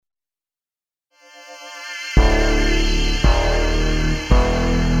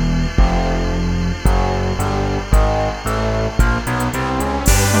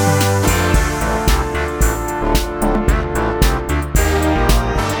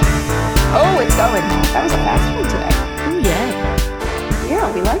That was a fast one today. Oh, yeah.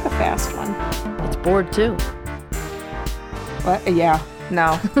 Yeah, we like a fast one. It's bored, too. What? Yeah,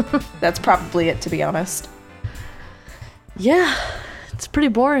 no. That's probably it, to be honest. Yeah, it's pretty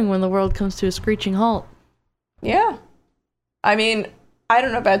boring when the world comes to a screeching halt. Yeah. I mean, I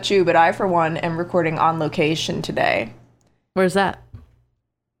don't know about you, but I, for one, am recording on location today. Where's that?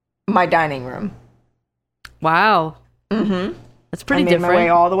 My dining room. Wow. Mm-hmm. That's pretty I made different. my way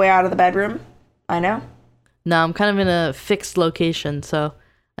all the way out of the bedroom. I know. No, I'm kind of in a fixed location, so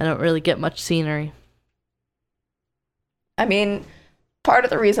I don't really get much scenery. I mean, part of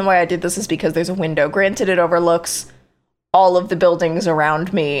the reason why I did this is because there's a window. Granted, it overlooks all of the buildings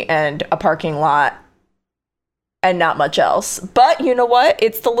around me and a parking lot and not much else. But you know what?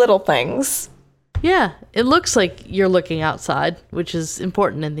 It's the little things. Yeah, it looks like you're looking outside, which is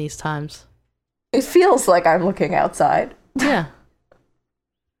important in these times. It feels like I'm looking outside. Yeah.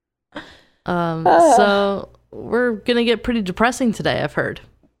 So we're gonna get pretty depressing today, I've heard.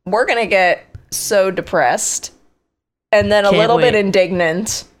 We're gonna get so depressed, and then a Can't little wait. bit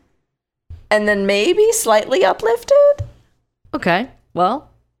indignant, and then maybe slightly uplifted. Okay, well,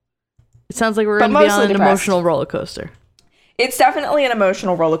 it sounds like we're But gonna be on mostly an depressed. emotional roller coaster. It's definitely an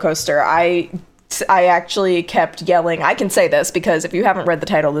emotional roller coaster. I actually kept yelling. I can say this because if you haven't read the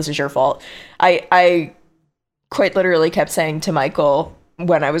title, this is your fault. I quite literally kept saying to Michael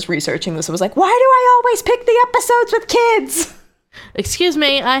when I was researching this, I was like, why do I always pick the episodes with kids? Excuse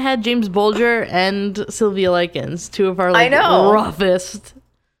me, I had James Bolger and Sylvia Likens, two of our I know. roughest.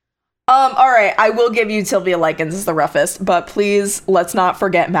 All right, I will give you Sylvia Likens is the roughest, but please let's not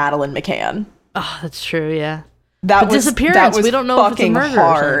forget Madeline McCann. Oh, that's true, yeah. That But disappearance, we don't know if it's a fucking murder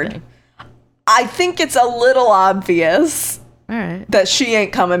or something. I think it's a little obvious All right. that she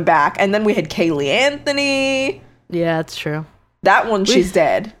ain't coming back. And then we had Kaylee Anthony. Yeah, that's true. That one, she's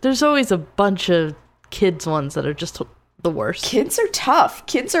dead. There's always a bunch of kids ones that are just the worst. Kids are tough.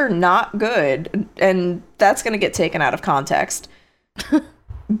 Kids are not good. And that's going to get taken out of context.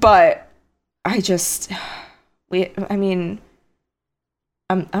 But I'm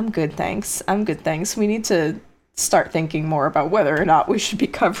good, thanks. I'm good, thanks. We need to start thinking more about whether or not we should be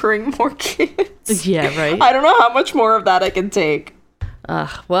covering more kids. Yeah, right? I don't know how much more of that I can take.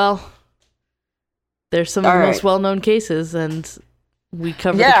 Well, there's some of All the right. most well-known cases, and we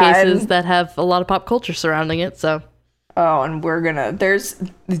cover the Yeah, cases and- that have a lot of pop culture surrounding it, so... Oh, and there's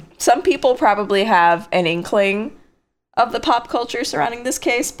some people probably have an inkling of the pop culture surrounding this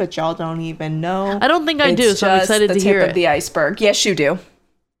case, but y'all don't even know. I don't think I do, It's so I'm just excited the to tip hear of it. the iceberg. Yes, you do.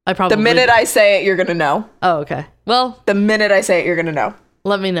 I probably The minute I say it, you're gonna know. Oh, okay. Well, The minute I say it, you're gonna know.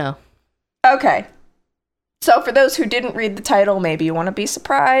 let me know. Okay. So for those who didn't read the title, maybe you want to be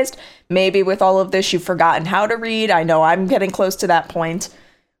surprised. Maybe with all of this, you've forgotten how to read. I know I'm getting close to that point.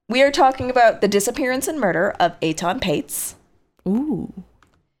 We are talking about the disappearance and murder of Eitan Pates. Ooh.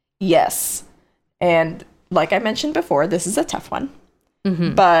 Yes. And like I mentioned before, this is a tough one.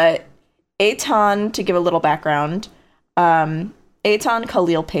 Mm-hmm. But Eitan, to give a little background, Eitan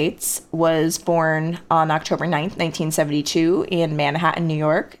Khalil Pates was born on October 9th, 1972 in Manhattan, New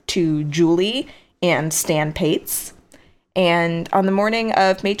York, to Julie and Stan Pates. And on the morning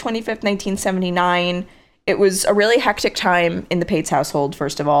of May 25th, 1979, it was a really hectic time in the Pates household,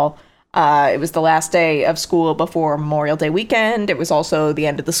 first of all. It was the last day of school before Memorial Day weekend. It was also the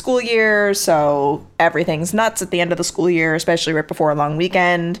end of the school year, so everything's nuts at the end of the school year, especially right before a long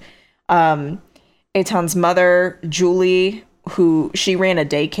weekend. Eitan's mother, Julie, she ran a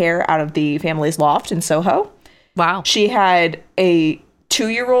daycare out of the family's loft in Soho. Wow. She had a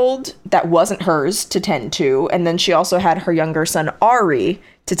 2-year-old that wasn't hers to tend to, and then she also had her younger son, Ari,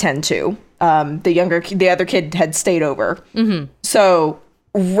 to tend to. The other kid had stayed over. Mm-hmm. So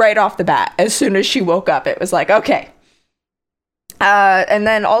right off the bat, as soon as she woke up, it was like, okay. And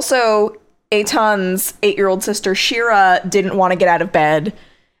then also Eitan's 8-year-old sister, Shira, didn't want to get out of bed,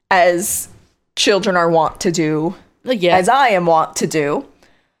 as children are wont to do, Yeah. as I am wont to do.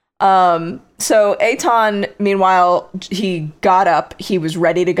 So Eitan, meanwhile, he got up, he was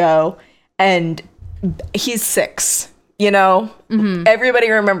ready to go, and he's 6, you know? Mm-hmm.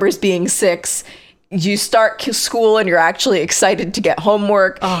 Everybody remembers being 6. You start school and you're actually excited to get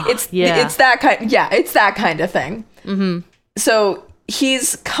homework. Oh, it's yeah. it's that kind of thing. Mm-hmm. So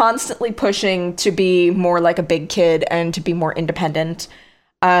he's constantly pushing to be more like a big kid and to be more independent.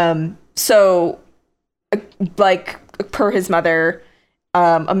 So like per his mother,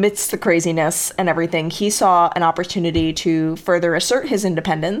 amidst the craziness and everything, he saw an opportunity to further assert his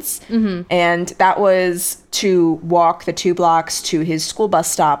independence. Mm-hmm. And that was to walk the 2 blocks to his school bus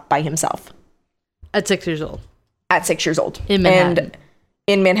stop by himself. At 6 years old. At 6 years old. In Manhattan. And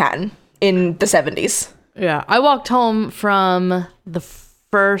in Manhattan. in the 70s. Yeah, I walked home from the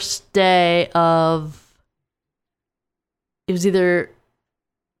first day of, it was either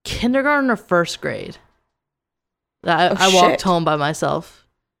kindergarten or first grade. I walked home by myself.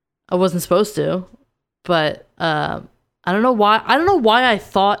 I wasn't supposed to, but I don't know why. I don't know why I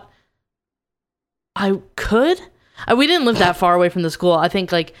thought I could. We didn't live that far away from the school. I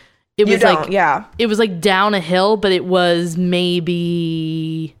think like it was it was like down a hill, but it was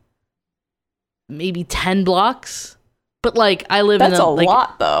maybe 10 blocks. But like I live in a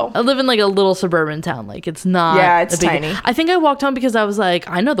lot though. I live in like a little suburban town. Like it's not. Yeah, it's tiny. I think I walked home because I was like,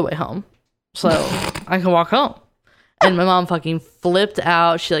 I know the way home, so I can walk home. And my mom fucking flipped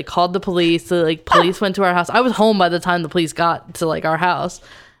out. She like called the police. The like police went to our house. I was home by the time the police got to like our house.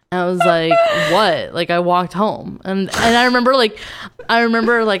 And I was like, what? Like I walked home. And I remember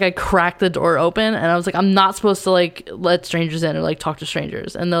I cracked the door open and I was like, I'm not supposed to like let strangers in or like talk to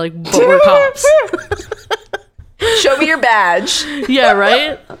strangers. And they're like, but we're cops. Show me your badge. Yeah,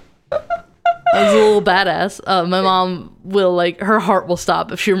 right? I was a little badass. My mom will like, her heart will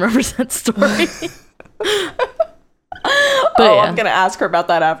stop if she remembers that story. But I'm gonna ask her about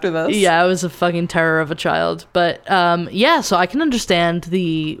that after this. Yeah, I was a fucking terror of a child. But yeah, so I can understand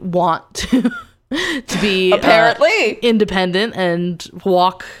the want to be apparently independent and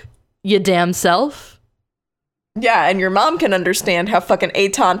walk your damn self. Yeah, and your mom can understand how fucking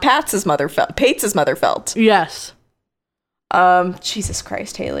Eitan Pates' mother felt. Yes. Jesus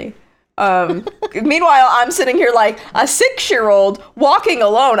Christ, Haley. Meanwhile, I'm sitting here like a 6-year-old walking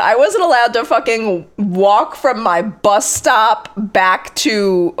alone. I wasn't allowed to fucking walk from my bus stop back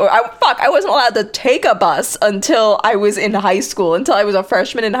to... I wasn't allowed to take a bus until I was in high school, until I was a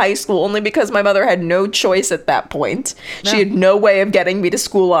freshman in high school, only because my mother had no choice at that point. No. She had no way of getting me to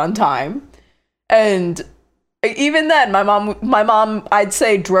school on time. And even then, my mom, I'd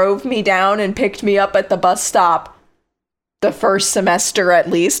say, drove me down and picked me up at the bus stop the first semester at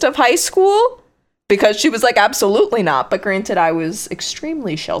least of high school, because she was like, absolutely not. But granted, I was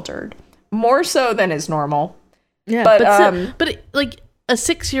extremely sheltered, more so than is normal. Yeah, but like a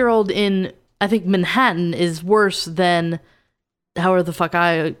 6-year-old in, I think, Manhattan is worse than however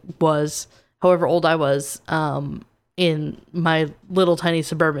old I was in my little tiny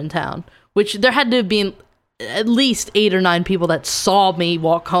suburban town, which there had to have been at least 8 or 9 people that saw me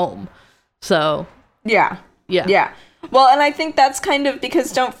walk home. So yeah. Well, and I think that's kind of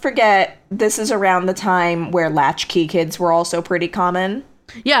because, don't forget, this is around the time where latchkey kids were also pretty common.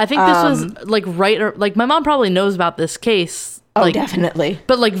 Yeah, I think this was like my mom probably knows about this case. Oh, like, definitely.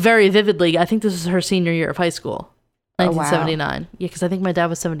 But like very vividly. I think this is her senior year of high school, 1979. Oh, wow. Yeah, because I think my dad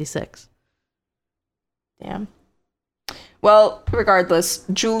was 76. Damn. Well, regardless,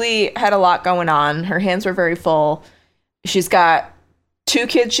 Julie had a lot going on. Her hands were very full. She's got 2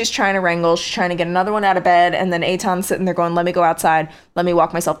 kids she's trying to wrangle. She's trying to get another one out of bed. And then Eitan's sitting there going, let me go outside. Let me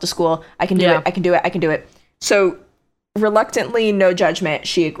walk myself to school. I can do it. I can do it. I can do it. So reluctantly, no judgment,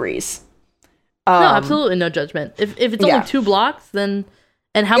 she agrees. No, absolutely no judgment. If it's only 2 blocks, then...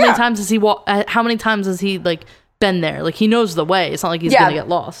 And how many times has he how many times has he like been there? Like he knows the way. It's not like he's going to get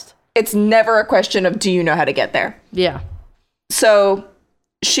lost. It's never a question of, do you know how to get there? Yeah. So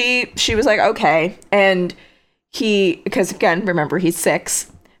she was like, okay. And he, because again, remember, he's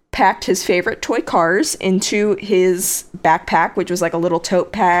 6, packed his favorite toy cars into his backpack, which was like a little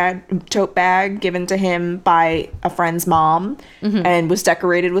tote bag given to him by a friend's mom, and was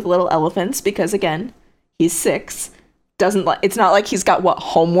decorated with little elephants because, again, he's 6. It's not like he's got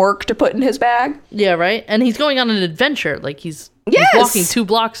homework to put in his bag. Yeah, right. And he's going on an adventure. Like he's walking 2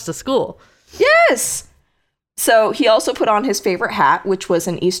 blocks to school. Yes. So he also put on his favorite hat, which was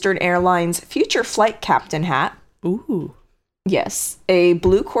an Eastern Airlines future flight captain hat. Ooh. Yes. A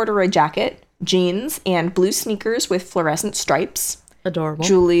blue corduroy jacket, jeans, and blue sneakers with fluorescent stripes. Adorable.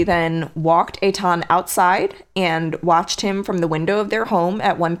 Julie then walked Eitan outside and watched him from the window of their home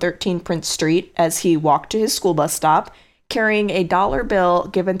at 113 Prince Street as he walked to his school bus stop, carrying a $1 bill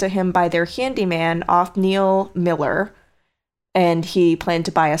given to him by their handyman, Othniel Miller, and he planned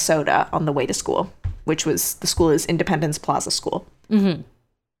to buy a soda on the way to school, which was, the school is Independence Plaza School. Mm-hmm.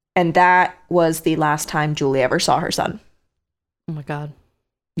 And that was the last time Julie ever saw her son. Oh my God.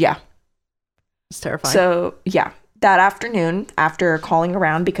 Yeah. It's terrifying. So, yeah. That afternoon, after calling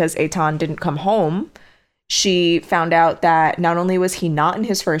around because Eitan didn't come home, she found out that not only was he not in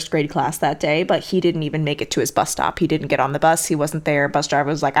his first grade class that day, but he didn't even make it to his bus stop. He didn't get on the bus. He wasn't there. Bus driver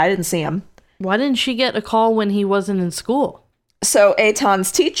was like, I didn't see him. Why didn't she get a call when he wasn't in school? So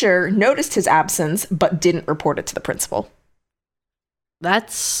Eitan's teacher noticed his absence, but didn't report it to the principal.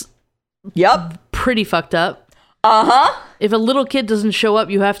 That's pretty fucked up. Uh-huh. If a little kid doesn't show up,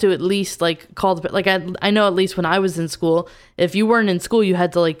 you have to at least like call the, like I know at least when I was in school, if you weren't in school, you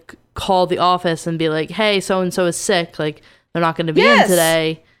had to like call the office and be like, hey, so and so is sick, like they're not going to be in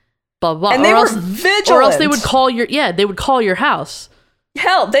today, blah blah. And they were vigilant. Or else they would call your house.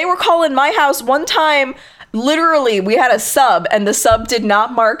 Hell, they were calling my house one time. Literally, we had a sub, and the sub did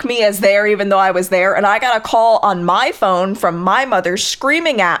not mark me as there, even though I was there. And I got a call on my phone from my mother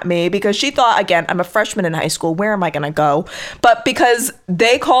screaming at me because she thought, again, I'm a freshman in high school. Where am I going to go? But because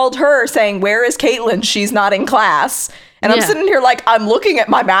they called her saying, where is Caitlin? She's not in class. And I'm sitting here like, I'm looking at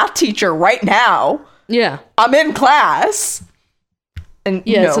my math teacher right now. Yeah. I'm in class. And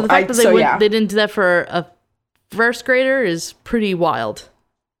yeah, so the fact that they didn't do that for a first grader is pretty wild.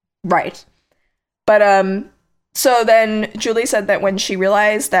 Right. But so then Julie said that when she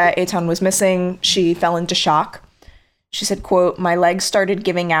realized that Eitan was missing, she fell into shock. She said, quote, my legs started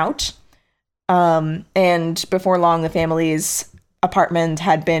giving out. And before long, the family's apartment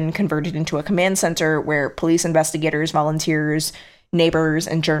had been converted into a command center where police investigators, volunteers, neighbors,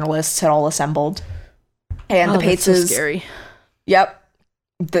 and journalists had all assembled. And the Pates' that's so scary. Yep.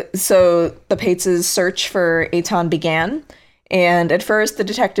 So the Pates' search for Eitan began. And at first, the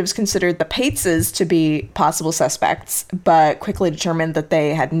detectives considered the Pates' to be possible suspects, but quickly determined that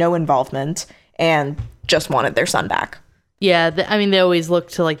they had no involvement and just wanted their son back. Yeah, they always look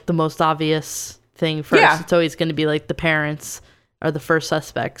to, like, the most obvious thing first. Yeah. It's always going to be, like, the parents are the first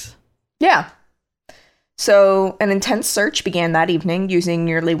suspects. Yeah. So an intense search began that evening using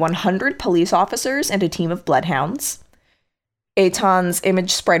nearly 100 police officers and a team of bloodhounds. Eitan's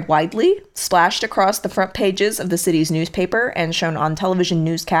image spread widely, splashed across the front pages of the city's newspaper, and shown on television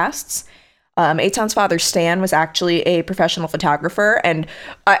newscasts. Eitan's father, Stan, was actually a professional photographer, and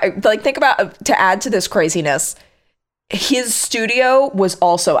think about, to add to this craziness, his studio was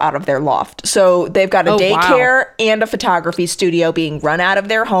also out of their loft. So they've got a daycare and a photography studio being run out of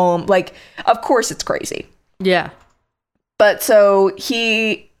their home. Like, of course it's crazy. Yeah. But so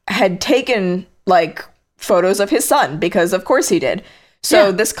he had taken, like, photos of his son, because of course he did.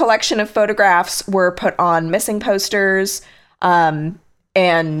 So this collection of photographs were put on missing posters, and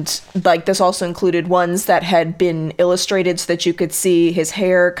like this also included ones that had been illustrated so that you could see his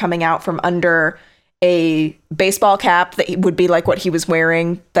hair coming out from under a baseball cap that would be like what he was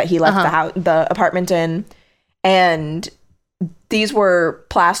wearing that he left the apartment in. And these were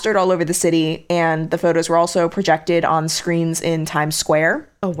plastered all over the city, and the photos were also projected on screens in Times Square.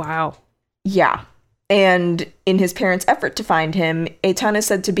 Oh, wow. Yeah. And in his parents' effort to find him, Eitan is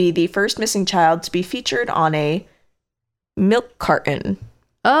said to be the first missing child to be featured on a milk carton.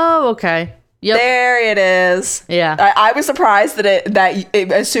 Oh, okay. Yep. There it is. Yeah. I was surprised that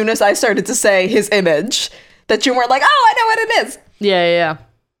as soon as I started to say his image, that you weren't like, oh, I know what it is. Yeah.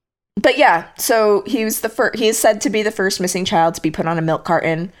 But yeah, so he was he is said to be the first missing child to be put on a milk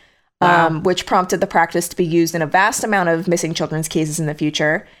carton, which prompted the practice to be used in a vast amount of missing children's cases in the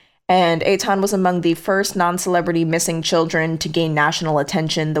future. And Eitan was among the first non-celebrity missing children to gain national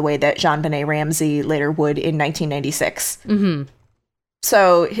attention the way that JonBenet Ramsey later would in 1996. Mm-hmm.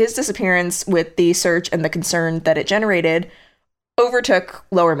 So his disappearance, with the search and the concern that it generated, overtook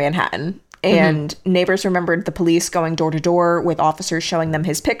Lower Manhattan. And neighbors remembered the police going door to door with officers showing them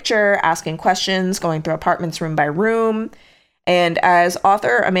his picture, asking questions, going through apartments room by room. And as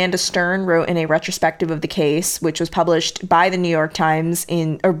author Amanda Stern wrote in a retrospective of the case, which was published by the New York Times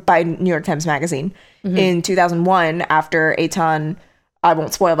by New York Times Magazine in 2001, after Eitan, I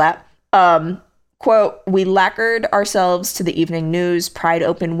won't spoil that, quote, we lacquered ourselves to the evening news, pried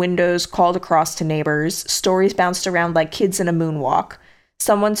open windows, called across to neighbors. Stories bounced around like kids in a moonwalk.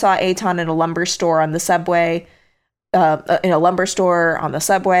 Someone saw Eitan in a lumber store on the subway.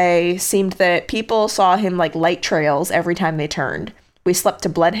 Seemed that people saw him like light trails every time they turned. We slept to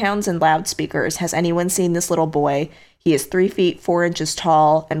bloodhounds and loudspeakers. Has anyone seen this little boy? He is 3 feet 4 inches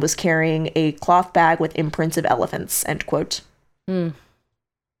tall and was carrying a cloth bag with imprints of elephants, end quote. And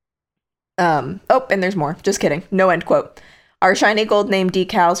there's more. Just kidding. No end quote. Our shiny gold name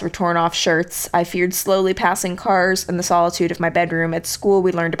decals were torn off shirts. I feared slowly passing cars. In the solitude of my bedroom at school,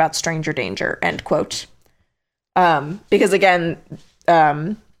 we learned about stranger danger, end quote. Because again,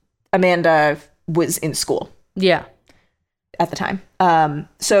 Amanda was in school. Yeah. At the time.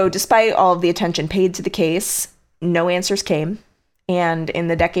 So despite all of the attention paid to the case, no answers came. And in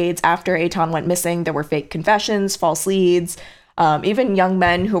the decades after Eitan went missing, there were fake confessions, false leads, even young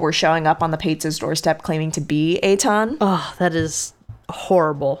men who were showing up on the Pates' doorstep claiming to be Eitan. Oh, that is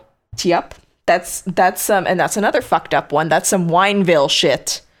horrible. Yep. That's and that's another fucked up one. That's some Wineville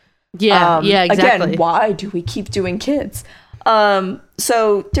shit. Yeah, exactly. Again, why do we keep doing kids?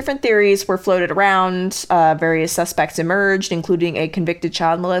 So different theories were floated around. Various suspects emerged, including a convicted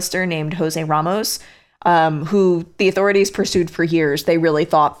child molester named Jose Ramos, who the authorities pursued for years. They really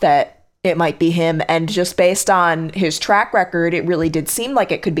thought that it might be him, and just based on his track record, it really did seem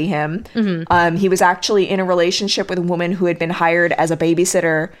like it could be him. He was actually in a relationship with a woman who had been hired as a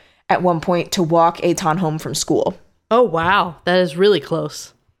babysitter at one point to walk Eitan home from school. Oh, wow. That is really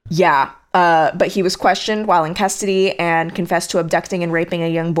close. Yeah. But he was questioned while in custody and confessed to abducting and raping a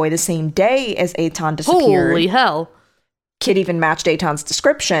young boy the same day as Eitan disappeared. Holy hell. Kid even matched Eitan's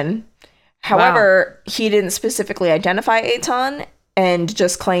description. However, he didn't specifically identify Eitan and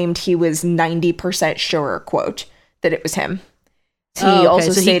just claimed he was 90% sure, quote, that it was him. He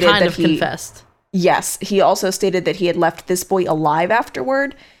also stated that he confessed. Yes, he also stated that he had left this boy alive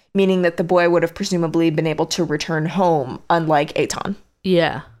afterward, meaning that the boy would have presumably been able to return home, unlike Eitan.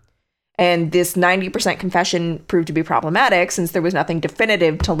 Yeah. And this 90% confession proved to be problematic since there was nothing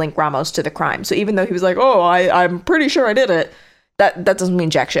definitive to link Ramos to the crime. So even though he was like, oh, I'm pretty sure I did it, that doesn't mean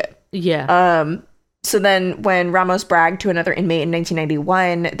jack shit. Yeah. So then when Ramos bragged to another inmate in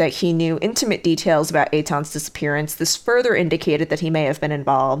 1991 that he knew intimate details about Eitan's disappearance, this further indicated that he may have been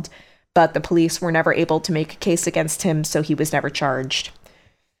involved, but the police were never able to make a case against him, so he was never charged.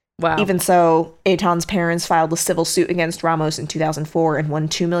 Wow. Even so, Eitan's parents filed a civil suit against Ramos in 2004 and won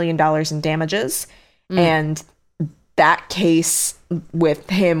 $2 million in damages. And that case with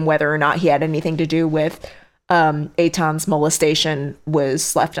him, whether or not he had anything to do with Eitan's molestation,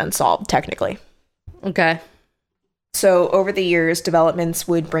 was left unsolved, technically. Okay. So over the years, developments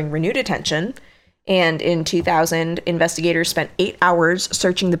would bring renewed attention. And in 2000, investigators spent 8 hours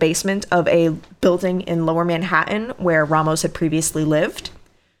searching the basement of a building in Lower Manhattan where Ramos had previously lived.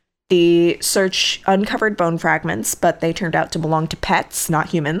 The search uncovered bone fragments, but they turned out to belong to pets, not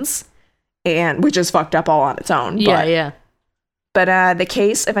humans, and which is fucked up all on its own. Yeah. But the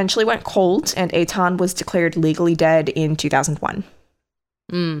case eventually went cold, and Eitan was declared legally dead in 2001.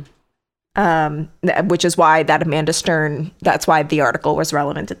 Which is why that Amanda Stern, that's why the article was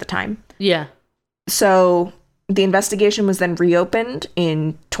relevant at the time. Yeah. So the investigation was then reopened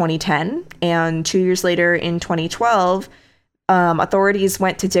in 2010, and 2 years later in 2012, authorities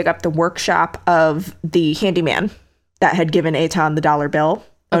went to dig up the workshop of the handyman that had given Eitan the dollar bill,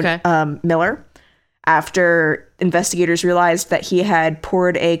 Miller, after investigators realized that he had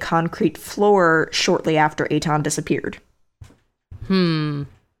poured a concrete floor shortly after Eitan disappeared. Okay.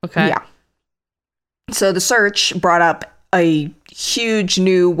 Yeah. So the search brought up a huge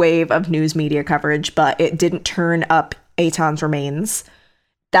new wave of news media coverage, but it didn't turn up Eitan's remains.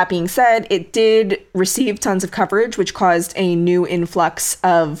 That being said, it did receive tons of coverage, which caused a new influx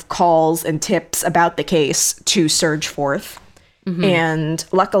of calls and tips about the case to surge forth. And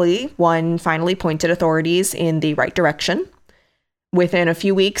luckily, one finally pointed authorities in the right direction. Within a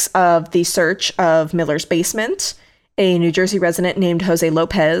few weeks of the search of Miller's basement, a New Jersey resident named Jose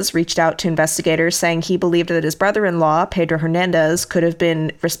Lopez reached out to investigators saying he believed that his brother-in-law, Pedro Hernandez, could have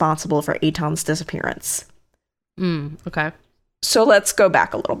been responsible for Eitan's disappearance. Okay. So let's go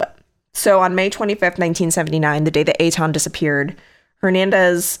back a little bit. So on May 25th, 1979, the day that Eitan disappeared,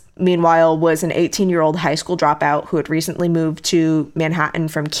 Hernandez, meanwhile, was an 18-year-old high school dropout who had recently moved to Manhattan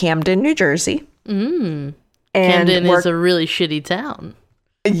from Camden, New Jersey. And Camden is a really shitty town.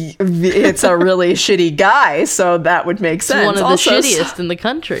 It's a really shitty guy, so that would make sense. It's one of the shittiest in the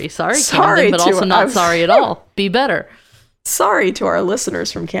country. Sorry, Camden, but also not sorry at all. Be better. Sorry to our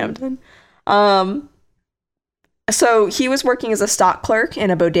listeners from Camden. So he was working as a stock clerk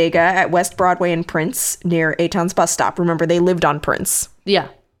in a bodega at West Broadway and Prince near Eitan's bus stop. Remember, they lived on Prince. Yeah.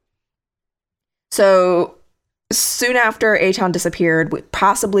 So soon after Eitan disappeared,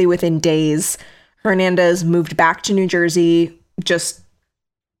 possibly within days, Hernandez moved back to New Jersey, just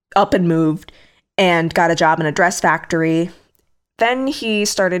up and moved, and got a job in a dress factory. Then he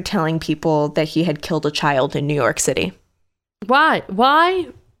started telling people that he had killed a child in New York City. Why?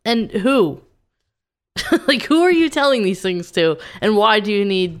 And who? Like, who are you telling these things to? And why do you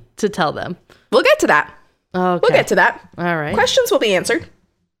need to tell them? We'll get to that. Okay. We'll get to that. All right. Questions will be answered.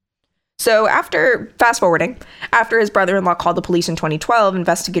 So fast forwarding, after his brother-in-law called the police in 2012,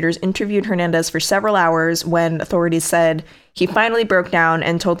 investigators interviewed Hernandez for several hours when authorities said he finally broke down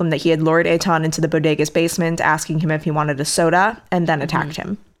and told them that he had lured Eitan into the bodega's basement, asking him if he wanted a soda, and then attacked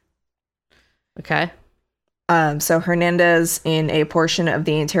him. Okay. So Hernandez, in a portion of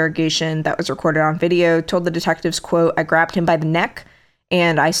the interrogation that was recorded on video, told the detectives, quote, "I grabbed him by the neck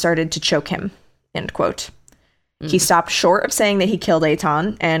and I started to choke him," end quote. He stopped short of saying that he killed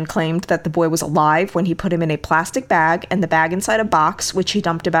Eitan and claimed that the boy was alive when he put him in a plastic bag and the bag inside a box, which he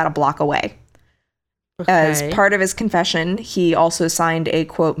dumped about a block away. As Okay. part of his confession, he also signed a,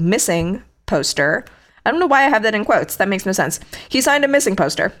 quote, missing poster. I don't know why I have that in quotes. That makes no sense. He signed a missing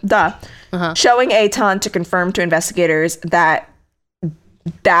poster, showing Aton to confirm to investigators that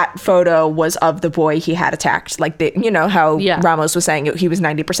that photo was of the boy he had attacked. Like, how Ramos was saying he was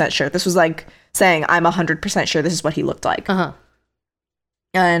 90% sure. This was like saying, I'm 100% sure this is what he looked like.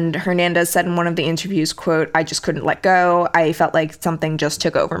 And Hernandez said in one of the interviews, quote, I just couldn't let go. I felt like something just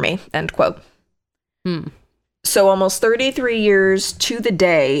took over me, end quote. So almost 33 years to the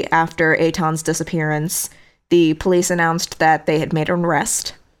day after Aton's disappearance, the police announced that they had made an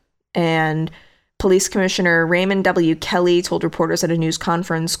arrest. And Police Commissioner Raymond W. Kelly told reporters at a news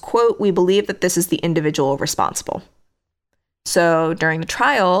conference, quote, we believe that this is the individual responsible. So during the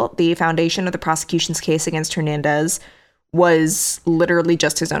trial, the foundation of the prosecution's case against Hernandez was literally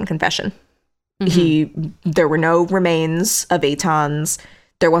just his own confession. There were no remains of Aton's.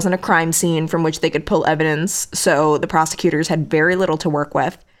 There wasn't a crime scene from which they could pull evidence, so the prosecutors had very little to work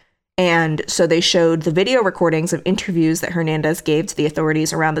with. And so they showed the video recordings of interviews that Hernandez gave to the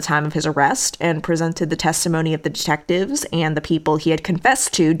authorities around the time of his arrest and presented the testimony of the detectives and the people he had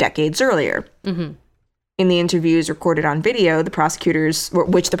confessed to decades earlier. In the interviews recorded on video,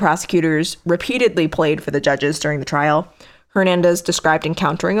 which the prosecutors repeatedly played for the judges during the trial, Hernandez described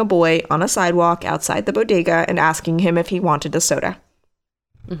encountering a boy on a sidewalk outside the bodega and asking him if he wanted a soda.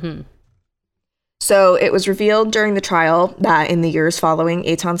 So it was revealed during the trial that in the years following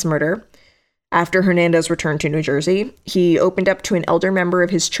Aton's murder, after Hernandez returned to New Jersey, he opened up to an elder member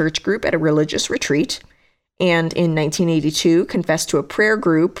of his church group at a religious retreat, and in 1982 confessed to a prayer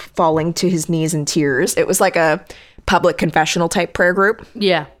group, falling to his knees in tears. It was like a public confessional type prayer group.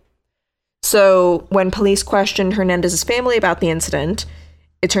 Yeah. So when police questioned Hernandez's family about the incident,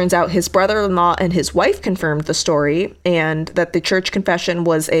 it turns out his brother-in-law and his wife confirmed the story, and that the church confession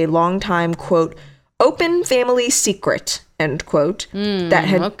was a long-time, quote, open family secret, end quote, that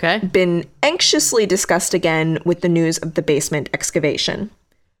had been anxiously discussed again with the news of the basement excavation.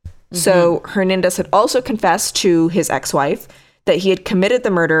 So Hernandez had also confessed to his ex-wife that he had committed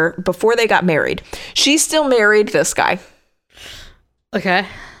the murder before they got married. She still married this guy. Okay.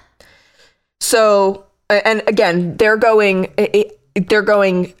 So, and again, they're going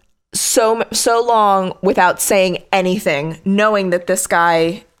so long without saying anything, knowing that this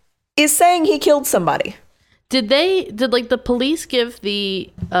guy is saying he killed somebody. Did the police give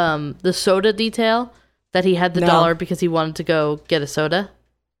the soda detail that he had the dollar because he wanted to go get a soda?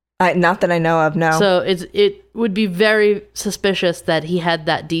 Not that I know of, no. So it would be very suspicious that he had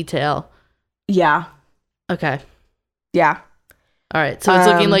that detail. Yeah. Okay. Yeah. All right. So it's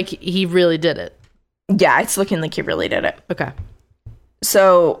looking like he really did it. Yeah, it's looking like he really did it. Okay.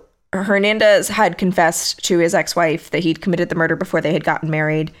 So Hernandez had confessed to his ex-wife that he'd committed the murder before they had gotten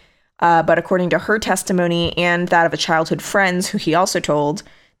married. But according to her testimony and that of a childhood friend who he also told,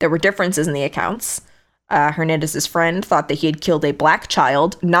 there were differences in the accounts. Hernandez's friend thought that he had killed a black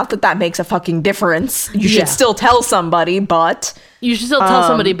child. Not that that makes a fucking difference. You should still tell somebody, but... You should still tell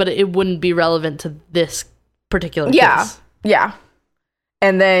somebody, but it wouldn't be relevant to this particular case. Yeah.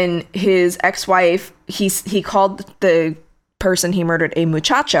 And then his ex-wife, he called the person he murdered a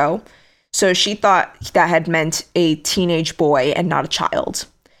muchacho, so she thought that had meant a teenage boy and not a child.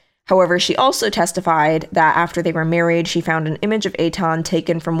 However, she also testified that after they were married, she found an image of Aton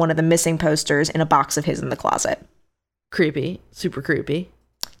taken from one of the missing posters in a box of his in the closet. Creepy. Super creepy.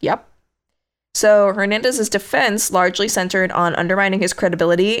 Yep. So Hernandez's defense largely centered on undermining his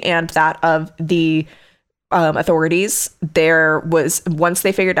credibility and that of the authorities. There was, once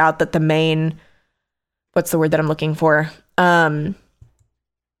they figured out that the main, what's the word that I'm looking for?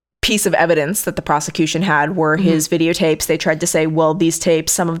 Piece of evidence that the prosecution had were his videotapes. They tried to say, well, these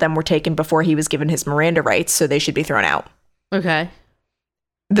tapes, some of them were taken before he was given his Miranda rights, so they should be thrown out. Okay.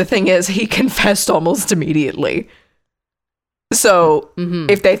 The thing is, he confessed almost immediately. So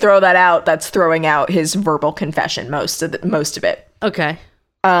if they throw that out, that's throwing out his verbal confession, most of it. Okay.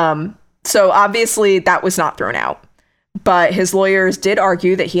 So obviously that was not thrown out. But his lawyers did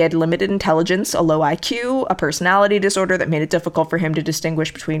argue that he had limited intelligence, a low IQ, a personality disorder that made it difficult for him to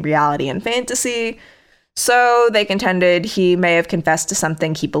distinguish between reality and fantasy. So they contended he may have confessed to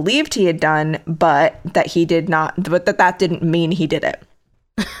something he believed he had done, but that he did not, but that didn't mean he did it.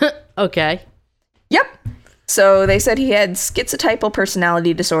 Okay. Yep. So they said he had schizotypal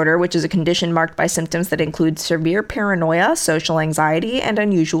personality disorder, which is a condition marked by symptoms that include severe paranoia, social anxiety, and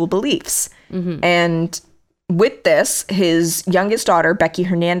unusual beliefs. And with this, his youngest daughter, Becky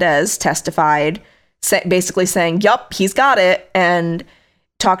Hernandez, testified, basically saying, yup, he's got it, and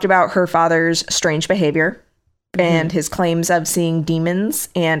talked about her father's strange behavior. and his claims of seeing demons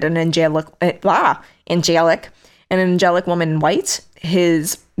and an angelic woman in white,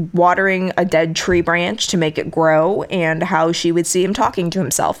 his watering a dead tree branch to make it grow, and how she would see him talking to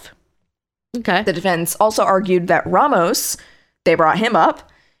himself. Okay. The defense also argued that Ramos, they brought him up,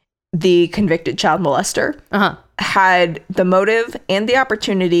 the convicted child molester, had the motive and the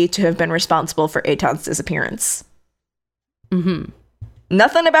opportunity to have been responsible for Eitan's disappearance.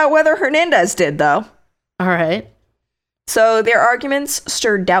 Nothing about whether Hernandez did, though. All right. So their arguments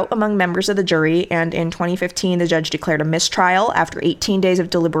stirred doubt among members of the jury, and in 2015, the judge declared a mistrial after 18 days of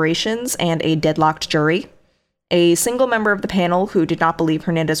deliberations and a deadlocked jury. A single member of the panel who did not believe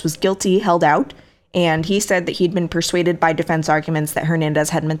Hernandez was guilty held out, and he said that he'd been persuaded by defense arguments that Hernandez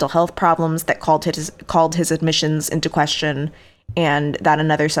had mental health problems that called his admissions into question, and that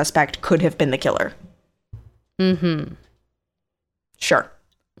another suspect could have been the killer. Sure.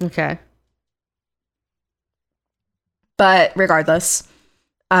 Okay. But regardless,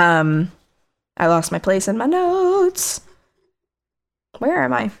 I lost my place in my notes. Where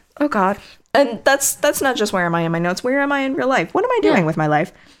am I? Oh God. And that's not just where am I in my notes. Where am I in real life? What am I doing with my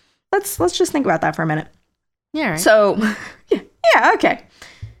life? Let's just think about that for a minute. Yeah. Right. So, yeah, okay.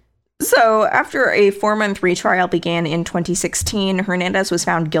 So after a 4-month retrial began in 2016, Hernandez was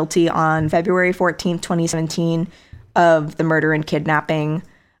found guilty on February 14th, 2017 of the murder and kidnapping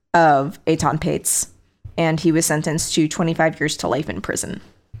of Eitan Pates. And he was sentenced to 25 years to life in prison.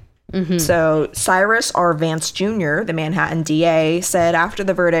 So Cyrus R. Vance Jr., the Manhattan DA, said after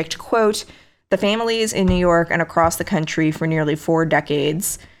the verdict, quote, "The families in New York and across the country for nearly 4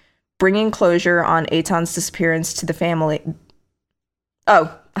 decades, bringing closure on Eitan's disappearance to the family."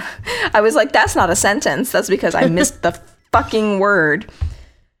 Oh, I was like, that's not a sentence. That's because I missed the fucking word.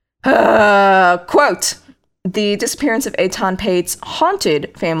 Quote, "The disappearance of Eitan Pates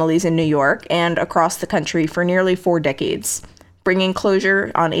haunted families in New York and across the country for nearly 4 decades. Bringing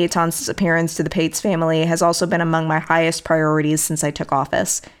closure on Eitan's disappearance to the Pates family has also been among my highest priorities since I took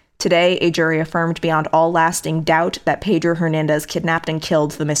office. Today, a jury affirmed beyond all lasting doubt that Pedro Hernandez kidnapped and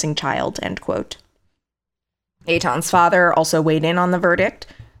killed the missing child," end quote. Eitan's father also weighed in on the verdict,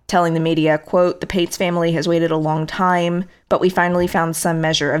 telling the media, quote, "The Pates family has waited a long time, but we finally found some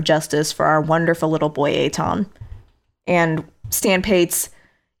measure of justice for our wonderful little boy Eitan." And Stan Pates,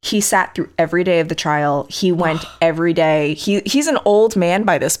 he sat through every day of the trial. He went every day. He's an old man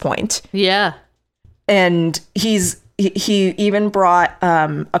by this point. Yeah. And he even brought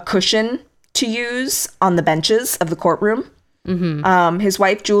a cushion to use on the benches of the courtroom. His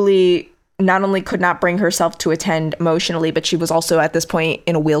wife, Julie, not only could not bring herself to attend emotionally, but she was also at this point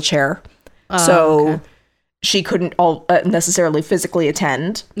in a wheelchair. So she couldn't necessarily physically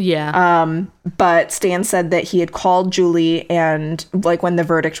attend. Yeah. But Stan said that he had called Julie and like when the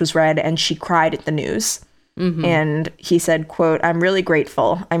verdict was read, and she cried at the news. And he said, quote, I'm really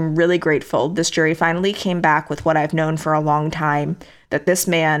grateful. This jury finally came back with what I've known for a long time, that this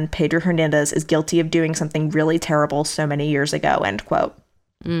man, Pedro Hernandez, is guilty of doing something really terrible so many years ago," end quote.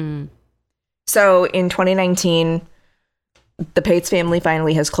 So in 2019, the Pates family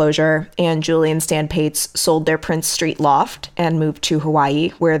finally has closure, and Julie and Stan Pates sold their Prince Street loft and moved to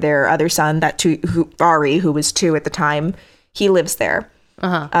Hawaii, where their other son, Ari, who was 2 at the time, he lives there.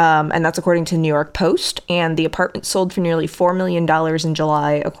 And that's according to New York Post, and the apartment sold for nearly $4 million in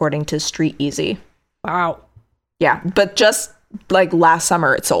July, according to Street Easy. Wow. Yeah, but just like last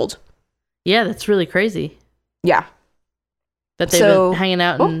summer it sold. Yeah, that's really crazy. Yeah. That they've been hanging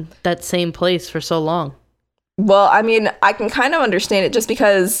out in that same place for so long. Well, I mean, I can kind of understand it just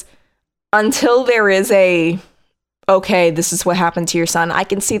because until there is okay, this is what happened to your son, I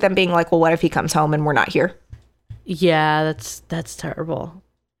can see them being like, well, what if he comes home and we're not here? Yeah, that's terrible.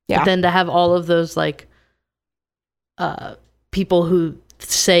 Yeah. But then to have all of those like people who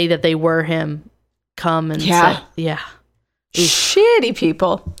say that they were him come and say, yeah. Shitty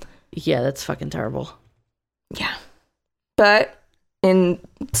people. Yeah, that's fucking terrible. Yeah. But in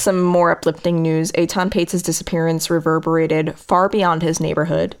some more uplifting news, Eitan Pates' disappearance reverberated far beyond his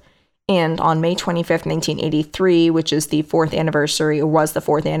neighborhood. And on May 25th, 1983, which is the 4th anniversary of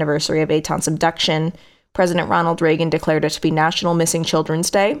Eitan's abduction, President Ronald Reagan declared it to be National Missing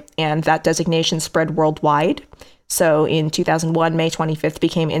Children's Day, and that designation spread worldwide. So in 2001, May 25th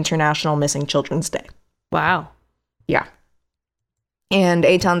became International Missing Children's Day. Wow. Yeah. And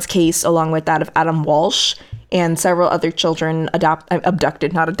Eitan's case, along with that of Adam Walsh and several other children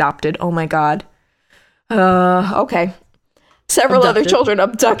abducted, not adopted. Oh my God. Okay. Several other children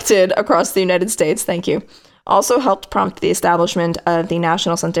abducted across the United States. Thank you. Also helped prompt the establishment of the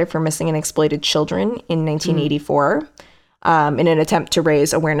National Center for Missing and Exploited Children in 1984. in an attempt to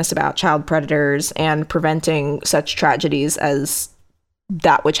raise awareness about child predators and preventing such tragedies as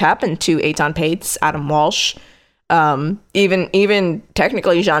that which happened to Eitan Pates, Adam Walsh, even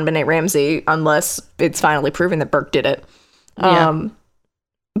technically JonBenét Ramsey, unless it's finally proven that Burke did it.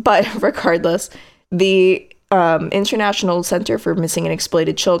 But regardless, the International Center for Missing and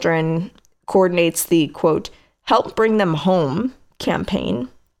Exploited Children coordinates the, quote, Help Bring Them Home campaign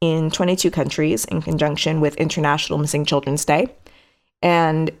in 22 countries in conjunction with International Missing Children's Day.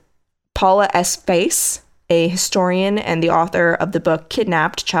 And Paula S. Face, a historian and the author of the book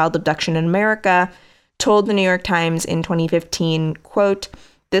Kidnapped: Child Abduction in America, told the New York Times in 2015, quote,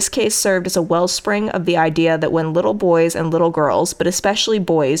 This case served as a wellspring of the idea that when little boys and little girls, but especially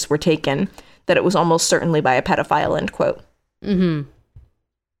boys, were taken, that it was almost certainly by a pedophile, end quote. Mm-hmm.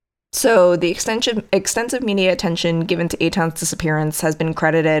 So the extensive media attention given to Eitan's disappearance has been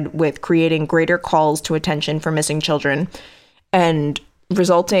credited with creating greater calls to attention for missing children and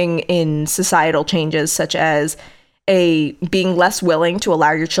resulting in societal changes such as being less willing to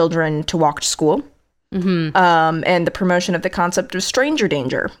allow your children to walk to school. Mm-hmm. And the promotion of the concept of stranger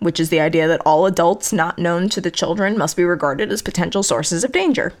danger, which is the idea that all adults not known to the children must be regarded as potential sources of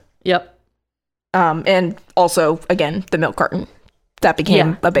danger. Yep. And also, again, the milk carton. That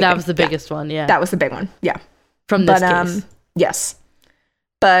became a big That thing. was the biggest one, yeah. That was the big one, yeah. From this case. Yes.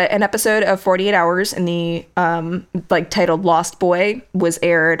 But an episode of 48 Hours in the, titled Lost Boy was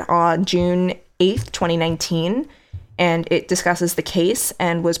aired on June 8th, 2019. And it discusses the case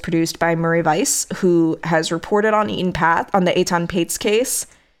and was produced by Murray Weiss, who has reported on the Eitan Pates case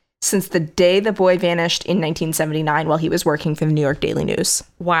since the day the boy vanished in 1979 while he was working for the New York Daily News.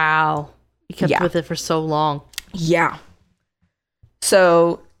 Wow. He kept with it for so long. Yeah.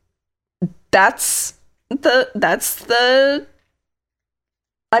 So that's the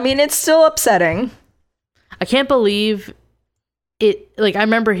I mean, it's still upsetting. I can't believe it. Like, I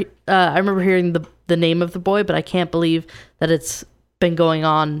remember hearing the name of the boy, but I can't believe that it's been going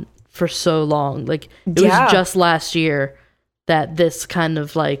on for so long. Like, it was just last year that this kind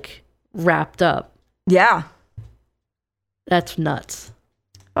of like wrapped up. Yeah. That's nuts.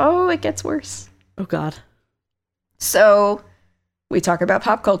 Oh, it gets worse. Oh, God. So, we talk about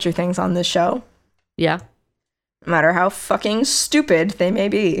pop culture things on this show. Yeah. No matter how fucking stupid they may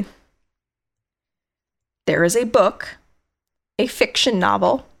be. There is a book, a fiction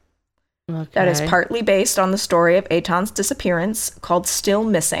novel, that is partly based on the story of Eitan's disappearance called Still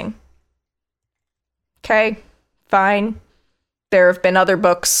Missing. Okay, fine. There have been other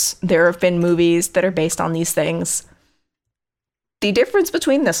books, there have been movies that are based on these things. The difference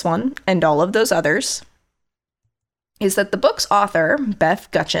between this one and all of those others is that the book's author, Beth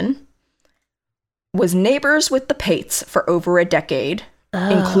Gutchen, was neighbors with the Pates for over a decade,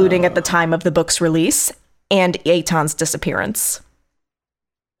 including at the time of the book's release and Eitan's disappearance.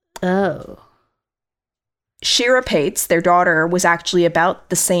 Oh. Shira Pates, their daughter, was actually about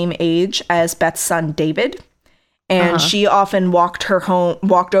the same age as Beth's son David, and she often walked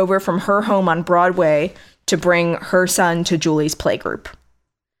over from her home on Broadway to bring her son to Julie's playgroup.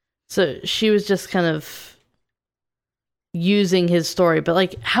 So she was just kind of using his story, but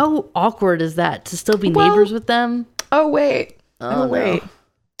like, how awkward is that to still be neighbors with them? Oh wait. Wait.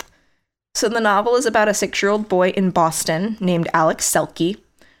 So the novel is about a 6-year-old boy in Boston named Alex Selke,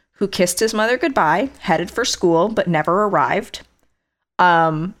 who kissed his mother goodbye, headed for school, but never arrived.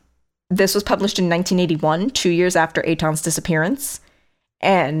 This was published in 1981, 2 years after Eitan's disappearance.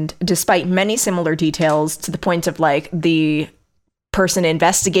 And despite many similar details, to the point of like the person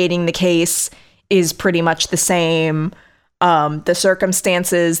investigating the case is pretty much the same. The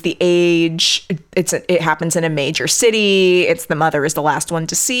circumstances, the age, it happens in a major city. It's the mother is the last one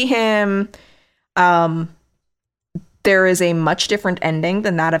to see him. There is a much different ending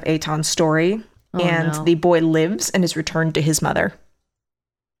than that of Eitan's story, the boy lives and is returned to his mother.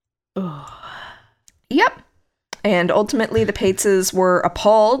 Yep. And ultimately, the Pateses were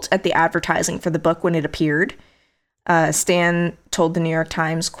appalled at the advertising for the book when it appeared. Stan told the New York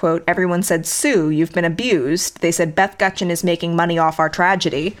Times, quote, "Everyone said, Sue, you've been abused. They said Beth Gutchen is making money off our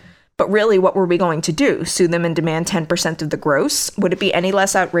tragedy. But really, what were we going to do? Sue them and demand 10% of the gross? Would it be any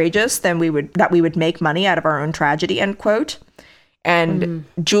less outrageous than we would make money out of our own tragedy?" End quote. And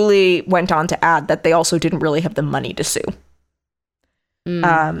Julie went on to add that they also didn't really have the money to sue.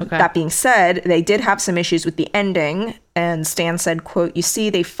 That being said, they did have some issues with the ending, and Stan said, quote, "You see,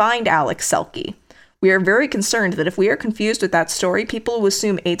 they find Alex Selke. We are very concerned that if we are confused with that story, people will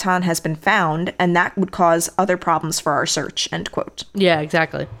assume Eitan has been found, and that would cause other problems for our search," end quote. Yeah,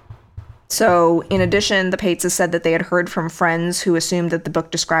 exactly. So, in addition, the Pateses said that they had heard from friends who assumed that the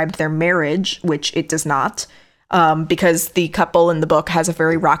book described their marriage, which it does not. because the couple in the book has a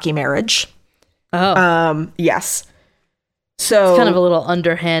very rocky marriage. Oh. Yes. So It's kind of a little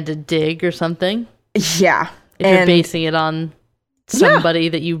underhanded dig or something. Yeah. If you're basing it on somebody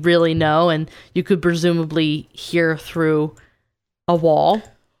that you really know and you could presumably hear through a wall.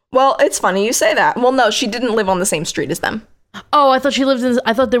 Well, it's funny you say that. Well, no, she didn't live on the same street as them. Oh, I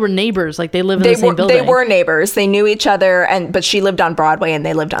thought they were neighbors. Like they lived in the same building. They were neighbors. They knew each other, but she lived on Broadway and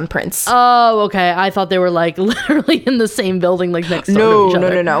they lived on Prince. Oh, okay. I thought they were like literally in the same building, like next door to each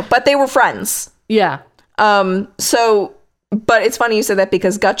other. No. But they were friends. Yeah. But it's funny you said that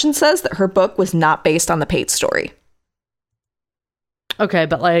because Gutchen says that her book was not based on the Pates story. Okay,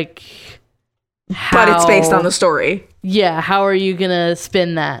 but like, but it's based on the story. Yeah, how are you gonna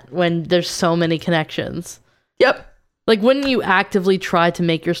spin that when there's so many connections? Yep. Like, wouldn't you actively try to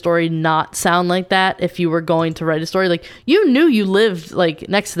make your story not sound like that if you were going to write a story? Like, you knew you lived like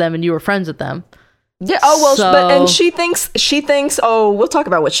next to them and you were friends with them. Yeah. Oh well, and she thinks. Oh, we'll talk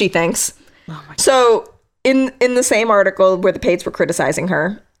about what she thinks. Oh my God. So in the same article where the Pates were criticizing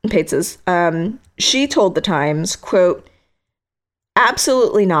her, Pates's, she told the Times, quote,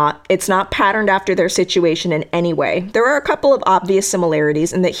 "Absolutely not. It's not patterned after their situation in any way. There are a couple of obvious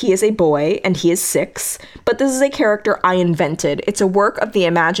similarities in that he is a boy and he is 6, but this is a character I invented. It's a work of the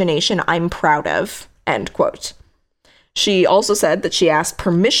imagination I'm proud of." End quote. She also said that she asked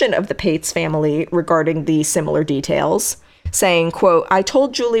permission of the Pates family regarding the similar details, saying, quote, "I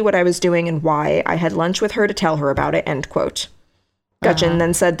told Julie what I was doing and why. I had lunch with her to tell her about it." End quote. Gutchen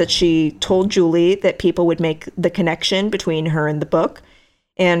then said that she told Julie that people would make the connection between her and the book.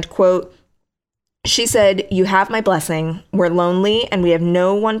 And, quote, she said, "You have my blessing. We're lonely and we have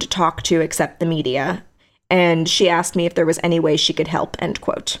no one to talk to except the media." And she asked me if there was any way she could help, end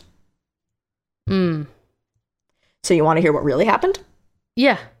quote. So you want to hear what really happened?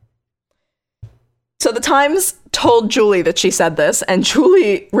 Yeah. So the Times told Julie that she said this, and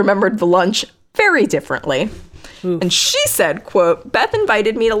Julie remembered the lunch very differently. Oof. And she said, quote, "Beth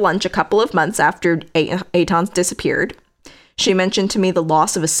invited me to lunch a couple of months after Eitan's disappeared. She mentioned to me the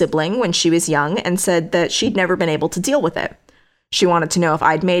loss of a sibling when she was young and said that she'd never been able to deal with it. She wanted to know if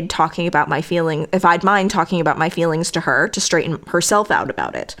I'd mind talking about my feelings to her to straighten herself out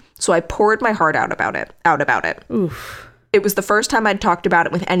about it. So I poured my heart out about it. Oof. It was the first time I'd talked about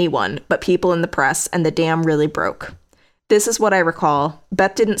it with anyone but people in the press, and the dam really broke. This is what I recall.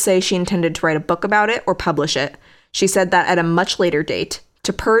 Beth didn't say she intended to write a book about it or publish it. She said that at a much later date.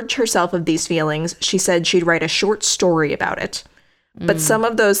 To purge herself of these feelings, she said she'd write a short story about it. But some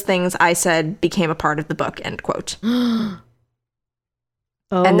of those things I said became a part of the book," end quote.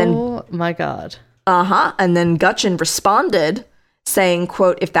 Oh, and then, my God. And then Gutchen responded saying,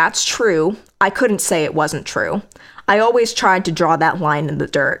 quote, "If that's true, I couldn't say it wasn't true. I always tried to draw that line in the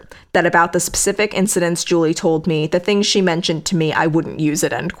dirt, that about the specific incidents Julie told me, the things she mentioned to me, I wouldn't use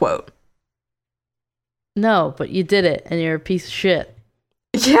it," end quote. No, but you did it, and you're a piece of shit.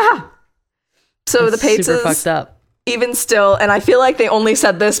 Yeah. So That's the Pates super fucked up. Even still, and I feel like they only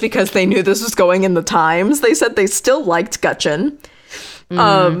said this because they knew this was going in the Times. They said they still liked Gutchen.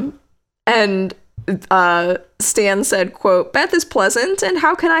 And Stan said, quote, "Beth is pleasant, and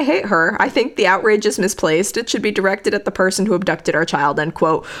how can I hate her? I think the outrage is misplaced. It should be directed at the person who abducted our child," end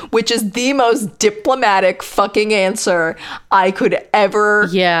quote, which is the most diplomatic fucking answer I could ever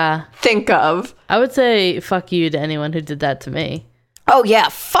think of. I would say fuck you to anyone who did that to me. Oh, yeah,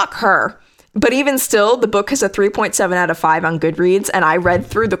 fuck her. But even still, the book has a 3.7 out of 5 on Goodreads, and I read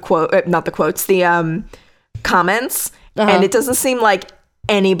through the comments, and it doesn't seem like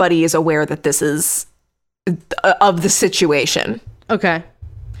anybody is aware that this is of the situation. Okay.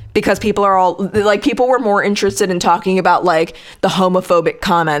 Because people are all, like, people were more interested in talking about, like, the homophobic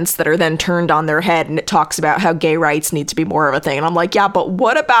comments that are then turned on their head, and it talks about how gay rights need to be more of a thing. And I'm like, yeah, but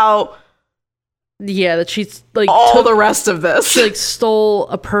what about... Yeah, that she's, like... all the rest of this. She, like, stole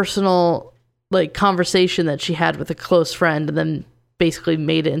a personal, like, conversation that she had with a close friend and then basically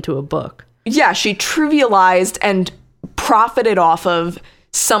made it into a book. Yeah, she trivialized and profited off of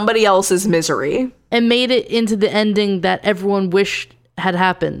somebody else's misery. And made it into the ending that everyone wished had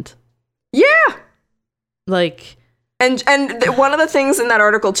happened. Yeah. Like... And one of the things in that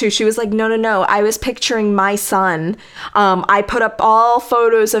article, too, she was like, no, I was picturing my son. I put up all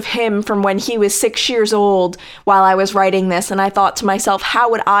photos of him from when he was 6 years old while I was writing this, and I thought to myself, how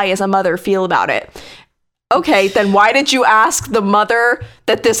would I, as a mother, feel about it? Okay, then why did you ask the mother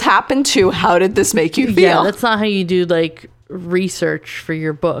that this happened to? How did this make you feel? Yeah, that's not how you do, like, research for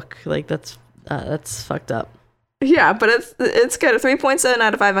your book. Like, that's fucked up. Yeah, but it's got a 3.7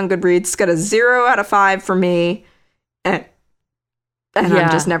 out of 5 on Goodreads. It's got a 0 out of 5 for me. And I'm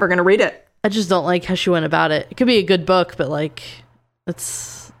just never going to read it. I just don't like how she went about it. It could be a good book, but like,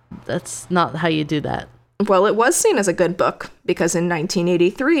 that's not how you do that. Well, it was seen as a good book because in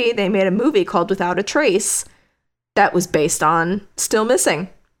 1983, they made a movie called Without a Trace that was based on Still Missing.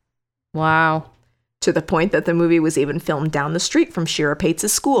 Wow. To the point that the movie was even filmed down the street from Shira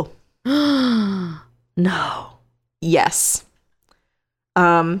Pates' school. No. Yes.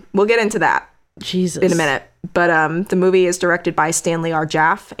 We'll get into that Jesus. in a minute. But the movie is directed by Stanley R.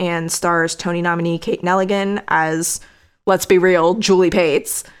 Jaff and stars Tony nominee Kate Nelligan as, let's be real, Julie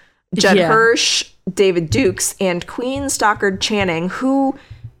Pates, Judd Hirsch, David Dukes, and Queen Stockard Channing, who...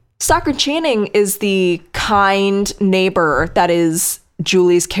 Stockard Channing is the kind neighbor that is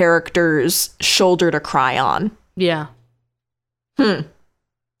Julie's character's shoulder to cry on. Yeah.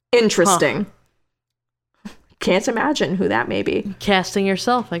 Interesting. Can't imagine who that may be. Casting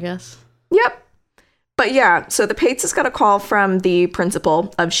yourself, I guess. Yep. But yeah, so the Pates got a call from the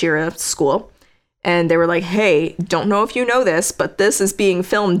principal of Shira School, and they were like, hey, don't know if you know this, but this is being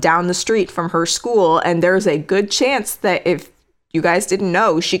filmed down the street from her school, and there's a good chance that if you guys didn't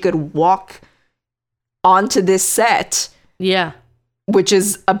know, she could walk onto this set. Yeah. Which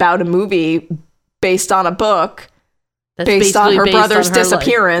is about a movie based on a book That's based on her brother's on her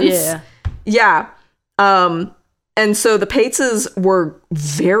disappearance. Yeah. And so the Pateses were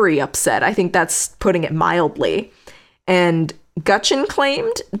very upset. I think that's putting it mildly. And Gutchin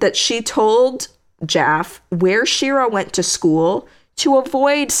claimed that she told Jaff where Shira went to school to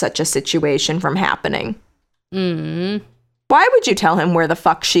avoid such a situation from happening. Mm-hmm. Why would you tell him where the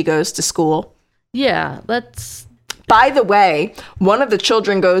fuck she goes to school? Yeah, that's... By the way, one of the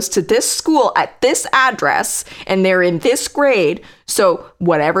children goes to this school at this address, and they're in this grade, so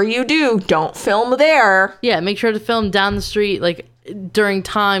whatever you do, don't film there. Yeah, make sure to film down the street, like, during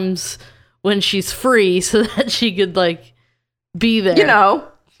times when she's free, so that she could, like, be there. You know,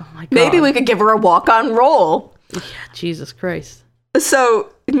 oh my God. Maybe we could give her a walk-on role. Yeah, Jesus Christ. So,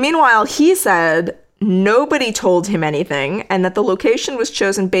 meanwhile, he said nobody told him anything, and that the location was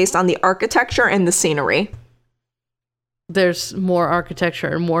chosen based on the architecture and the scenery. There's more architecture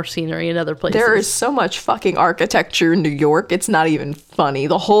and more scenery in other places. There is so much fucking architecture in New York, it's not even funny.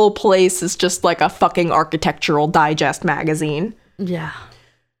 The whole place is just like a fucking Architectural Digest magazine. Yeah.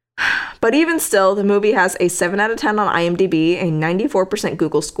 But even still, the movie has a 7 out of 10 on IMDb, a 94%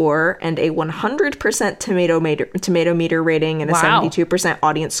 Google score, and a 100% tomato meter rating, and a 72%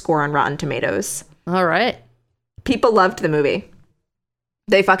 audience score on Rotten Tomatoes. All right. People loved the movie.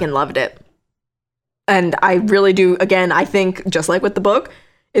 They fucking loved it. And I really do, again, I think, just like with the book,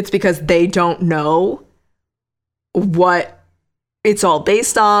 it's because they don't know what it's all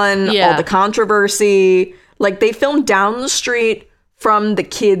based on, all the controversy. Like, they filmed down the street from the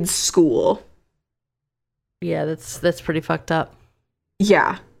kids' school. Yeah, that's pretty fucked up.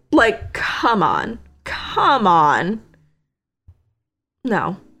 Yeah. Like, come on. Come on.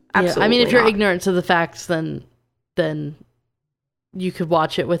 No, absolutely I mean, if you're not. ignorant to the facts, then you could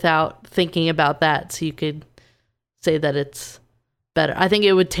watch it without thinking about that, so you could say that it's better. I think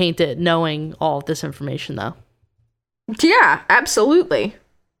it would taint it knowing all of this information, though. Yeah, absolutely.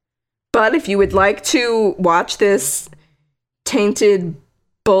 But if you would like to watch this tainted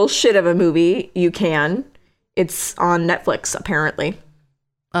bullshit of a movie, you can. It's on Netflix, apparently.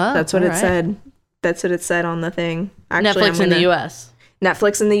 Oh, that's what it said. That's what it said on the thing. Actually, Netflix in the U.S.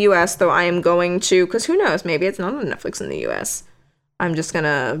 Netflix in the U.S., though I am going to, because who knows, maybe it's not on Netflix in the U.S. I'm just going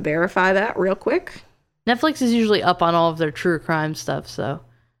to verify that real quick. Netflix is usually up on all of their true crime stuff, so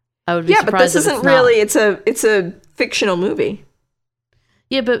I would be surprised. Yeah, but this isn't really, it's a fictional movie.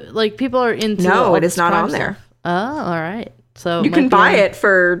 Yeah, but like people are into No, it is not on there. Oh, all right. So you can buy it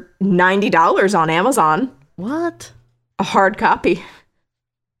for $90 on Amazon. What? A hard copy.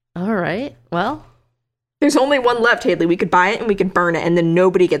 All right. Well, there's only one left, Haley. We could buy it and we could burn it, and then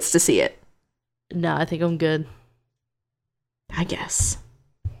nobody gets to see it. No, I think I'm good. I guess.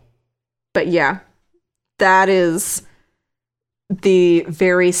 But yeah, that is the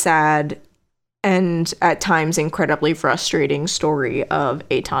very sad and at times incredibly frustrating story of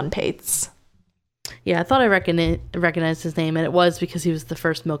Eitan Pates. Yeah, I thought I recognized his name, and it was because he was the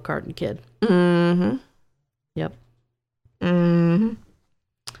first milk carton kid. Mm-hmm. Yep. Mm-hmm.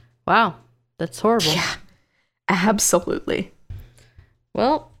 Wow, that's horrible. Yeah, absolutely.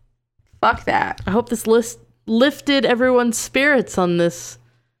 Well, fuck that. I hope this list lifted everyone's spirits on this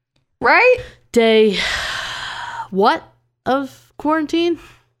day. What of quarantine?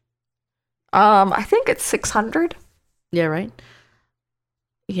 I think it's 600. Yeah, right.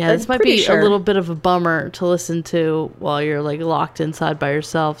 Yeah, this might be a little bit of a bummer to listen to while you're like locked inside by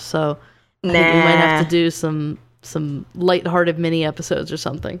yourself. So I think we might have to do some lighthearted mini episodes or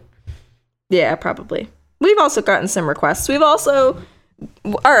something. Yeah, probably. We've also gotten some requests. We've also...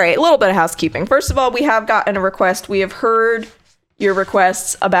 All right, a little bit of housekeeping. First of all, we have gotten a request. We have heard your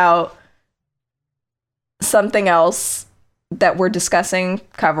requests about something else that we're discussing,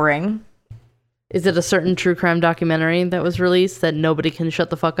 covering. Is it a certain true crime documentary that was released that nobody can shut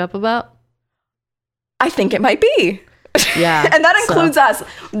the fuck up about? I think it might be. Yeah. And that includes us.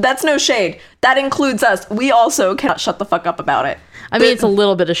 That's no shade. That includes us. We also cannot shut the fuck up about it. I mean, it's a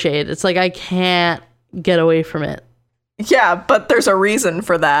little bit of shade. It's like I can't get away from it. Yeah, but there's a reason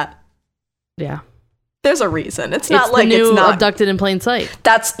for that. Yeah. There's a reason. It's not the like new it's not Abducted in Plain Sight.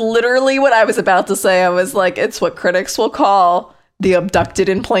 That's literally what I was about to say. I was like, it's what critics will call the Abducted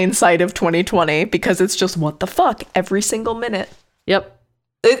in Plain Sight of 2020 because it's just what the fuck every single minute. Yep.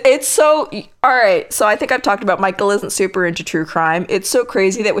 It's so... All right, so I think I've talked about Michael isn't super into true crime. It's so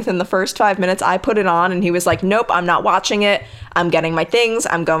crazy that within the first 5 minutes, I put it on and he was like, nope, I'm not watching it. I'm getting my things.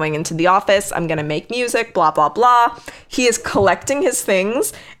 I'm going into the office. I'm going to make music, blah, blah, blah. He is collecting his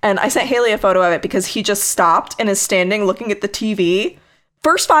things. And I sent Haley a photo of it because he just stopped and is standing looking at the TV.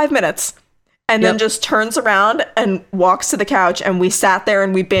 First 5 minutes. And then just turns around and walks to the couch. And we sat there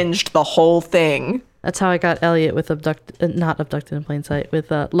and we binged the whole thing. That's how I got Elliot with not Abducted in Plain Sight,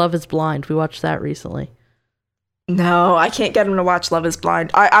 with Love is Blind. We watched that recently. No, I can't get him to watch Love is Blind.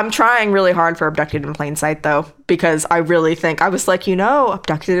 I'm trying really hard for Abducted in Plain Sight, though, because I really think, I was like,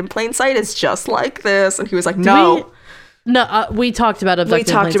 Abducted in Plain Sight is just like this. And he was like, no. We talked about Abducted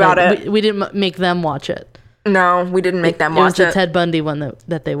in Plain Sight. We talked about it. We didn't make them watch it. No, we didn't make them watch it. It was the Ted Bundy one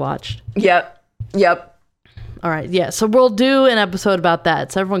that they watched. Yep. All right, yeah, so we'll do an episode about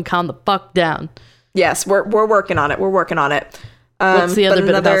that, so everyone calm the fuck down. Yes, we're working on it. What's the other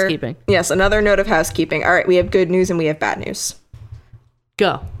bit of housekeeping? Yes, another note of housekeeping. All right, we have good news and we have bad news.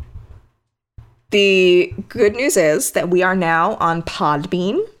 Go. The good news is that we are now on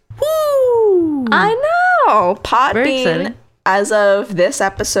Podbean. Woo! I know! Very exciting. Podbean, as of this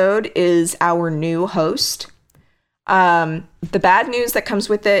episode, is our new host. The bad news that comes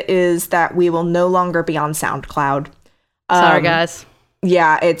with it is that we will no longer be on SoundCloud. Sorry, guys.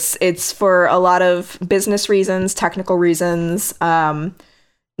 Yeah, it's for a lot of business reasons, technical reasons,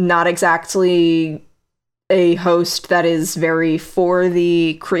 not exactly a host that is very for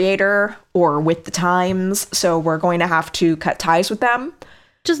the creator or with the times, so we're going to have to cut ties with them.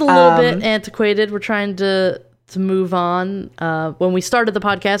 Just a little bit antiquated. We're trying to move on. When we started the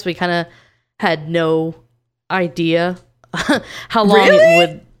podcast, we kind of had no idea how long it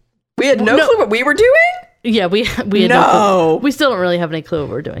would... We had no clue what we were doing? Yeah, we had no clue. We still don't really have any clue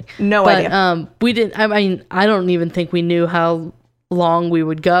what we're doing. No idea. We didn't. I mean, I don't even think we knew how long we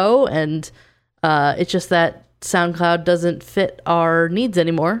would go, and it's just that SoundCloud doesn't fit our needs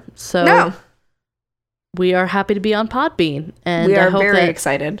anymore. So we are happy to be on Podbean, and we are very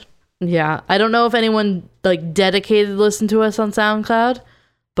excited. Yeah, I don't know if anyone like dedicated listened to us on SoundCloud,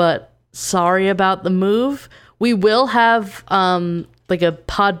 but sorry about the move. We will have like a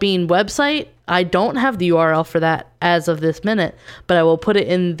Podbean website. I don't have the URL for that as of this minute, but I will put it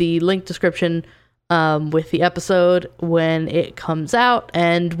in the link description with the episode when it comes out,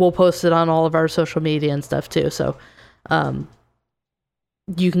 and we'll post it on all of our social media and stuff too. So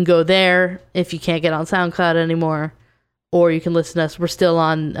you can go there if you can't get on SoundCloud anymore, or you can listen to us. We're still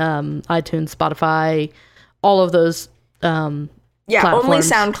on iTunes, Spotify, all of those platforms. Only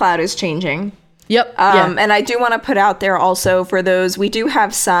SoundCloud is changing. Yep. And I do want to put out there also for those, we do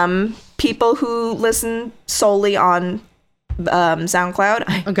have some people who listen solely on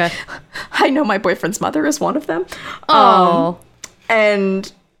SoundCloud. Okay. I know my boyfriend's mother is one of them. Oh. And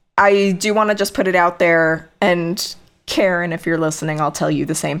I do want to just put it out there, and Karen, if you're listening, I'll tell you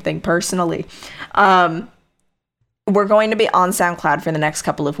the same thing personally. We're going to be on SoundCloud for the next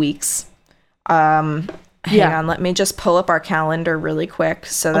couple of weeks. Hang on, let me just pull up our calendar really quick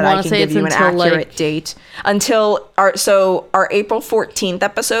so that I can give you an accurate date. Until our April 14th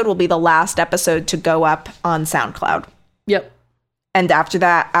episode will be the last episode to go up on SoundCloud. Yep. And after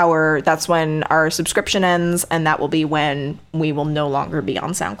that, that's when our subscription ends, and that will be when we will no longer be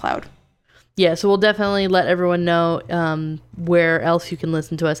on SoundCloud. Yeah, so we'll definitely let everyone know where else you can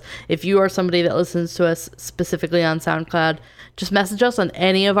listen to us. If you are somebody that listens to us specifically on SoundCloud, just message us on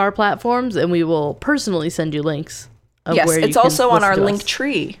any of our platforms, and we will personally send you links. Yes, where it's also on our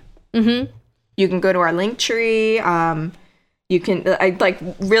Linktree. Mm-hmm. You can go to our Linktree. You can,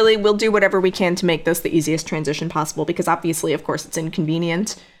 really, we'll do whatever we can to make this the easiest transition possible, because obviously, of course, it's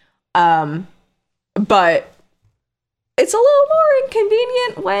inconvenient. But it's a little more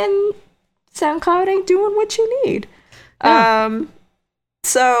inconvenient when SoundCloud ain't doing what you need. Yeah.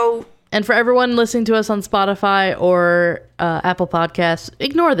 And for everyone listening to us on Spotify or Apple Podcasts,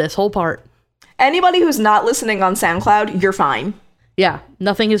 ignore this whole part. Anybody who's not listening on SoundCloud, you're fine. Yeah,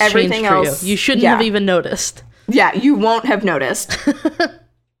 nothing has Everything changed for else, you. You shouldn't yeah. have even noticed. Yeah, you won't have noticed.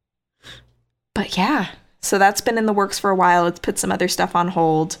 But yeah, so that's been in the works for a while. It's put some other stuff on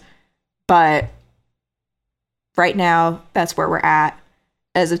hold. But right now, that's where we're at.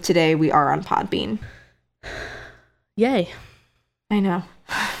 As of today, we are on Podbean. Yay. I know.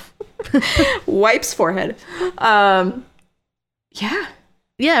 Wipes forehead. Yeah.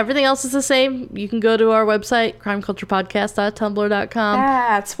 Yeah, everything else is the same. You can go to our website, crimeculturepodcast.tumblr.com.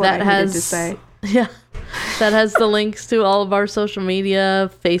 That's what I needed to say. Yeah. That has the links to all of our social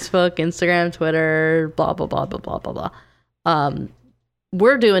media, Facebook, Instagram, Twitter, blah, blah, blah, blah, blah, blah, blah.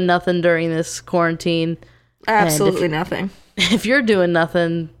 We're doing nothing during this quarantine. Absolutely nothing. If you're doing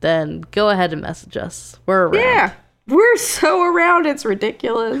nothing, then go ahead and message us. We're around. Yeah. We're so around. It's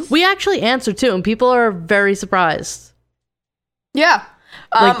ridiculous. We actually answer, too, and people are very surprised. Yeah.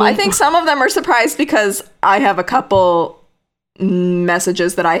 I think some of them are surprised because I have a couple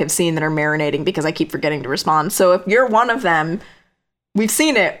messages that I have seen that are marinating because I keep forgetting to respond. So if you're one of them, we've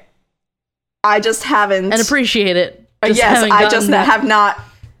seen it. I just haven't. And appreciate it. Have not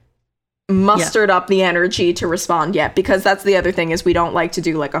mustered up the energy to respond yet, because that's the other thing is we don't like to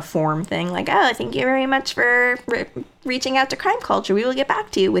do like a form thing like, oh, thank you very much for reaching out to Crime Culture. We will get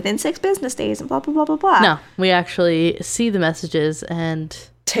back to you within 6 business days and blah, blah, blah, blah, blah. No, we actually see the messages and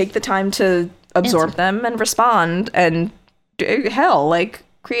take the time to absorb them and respond and hell, like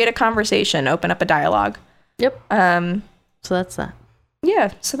create a conversation, open up a dialogue. Yep. So that's that.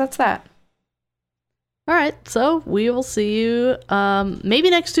 Yeah, so that's that. All right, so we will see you maybe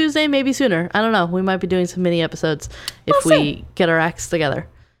next Tuesday, maybe sooner. I don't know. We might be doing some mini episodes if we get our acts together.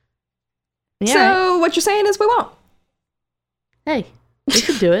 Yeah, so what you're saying is we won't. Hey, we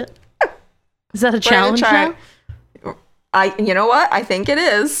could do it. Is that a challenge now? You know what? I think it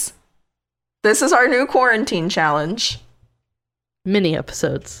is. This is our new quarantine challenge. Mini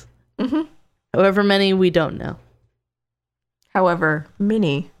episodes. Mm-hmm. However many, we don't know. However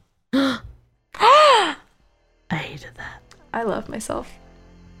many. I hated that. I love myself.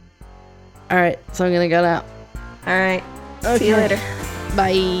 All right, so I'm going to go now. All right. Okay. See you later.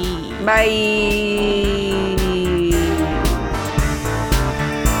 Bye. Bye.